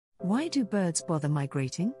Why do birds bother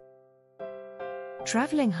migrating?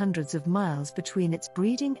 Traveling hundreds of miles between its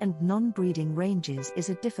breeding and non-breeding ranges is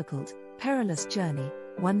a difficult, perilous journey,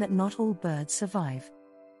 one that not all birds survive.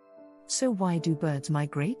 So why do birds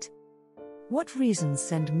migrate? What reasons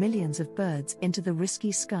send millions of birds into the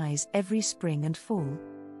risky skies every spring and fall?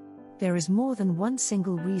 There is more than one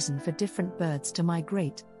single reason for different birds to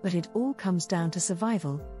migrate, but it all comes down to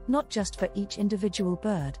survival, not just for each individual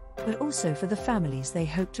bird, but also for the families they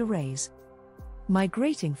hope to raise.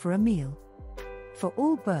 Migrating for a meal. For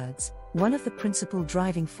all birds, one of the principal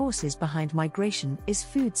driving forces behind migration is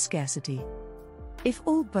food scarcity. If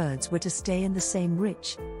all birds were to stay in the same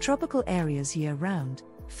rich, tropical areas year-round,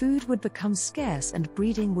 food would become scarce and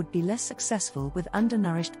breeding would be less successful with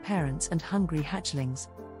undernourished parents and hungry hatchlings.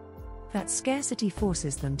 That scarcity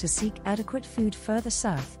forces them to seek adequate food further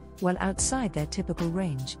south, well outside their typical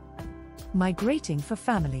range. Migrating for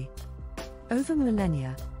family. Over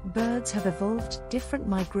millennia, birds have evolved different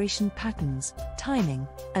migration patterns, timing,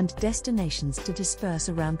 and destinations to disperse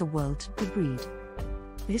around the world to breed.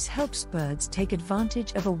 This helps birds take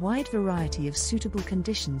advantage of a wide variety of suitable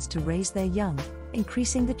conditions to raise their young,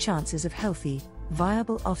 increasing the chances of healthy,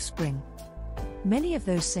 viable offspring. Many of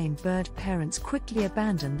those same bird parents quickly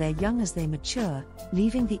abandon their young as they mature,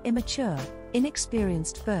 leaving the immature,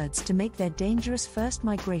 inexperienced birds to make their dangerous first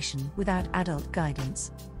migration without adult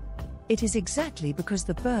guidance. It is exactly because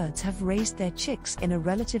the birds have raised their chicks in a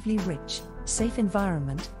relatively rich, safe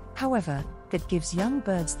environment, however, that gives young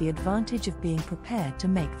birds the advantage of being prepared to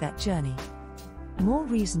make that journey. More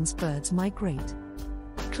reasons birds migrate.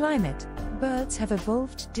 Climate. Birds have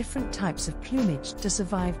evolved different types of plumage to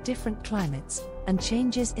survive different climates, and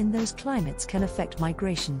changes in those climates can affect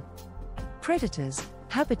migration. Predators.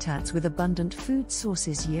 Habitats with abundant food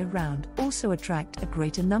sources year-round also attract a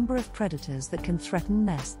greater number of predators that can threaten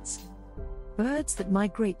nests. Birds that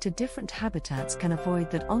migrate to different habitats can avoid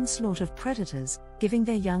that onslaught of predators, giving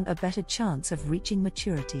their young a better chance of reaching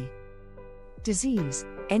maturity. Disease.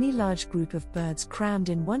 Any large group of birds crammed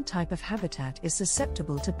in one type of habitat is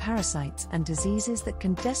susceptible to parasites and diseases that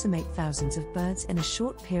can decimate thousands of birds in a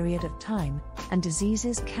short period of time, and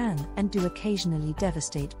diseases can and do occasionally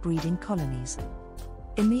devastate breeding colonies.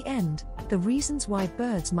 In the end, the reasons why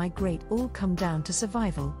birds migrate all come down to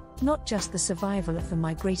survival, not just the survival of the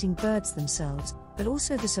migrating birds themselves, but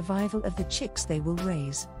also the survival of the chicks they will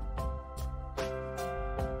raise.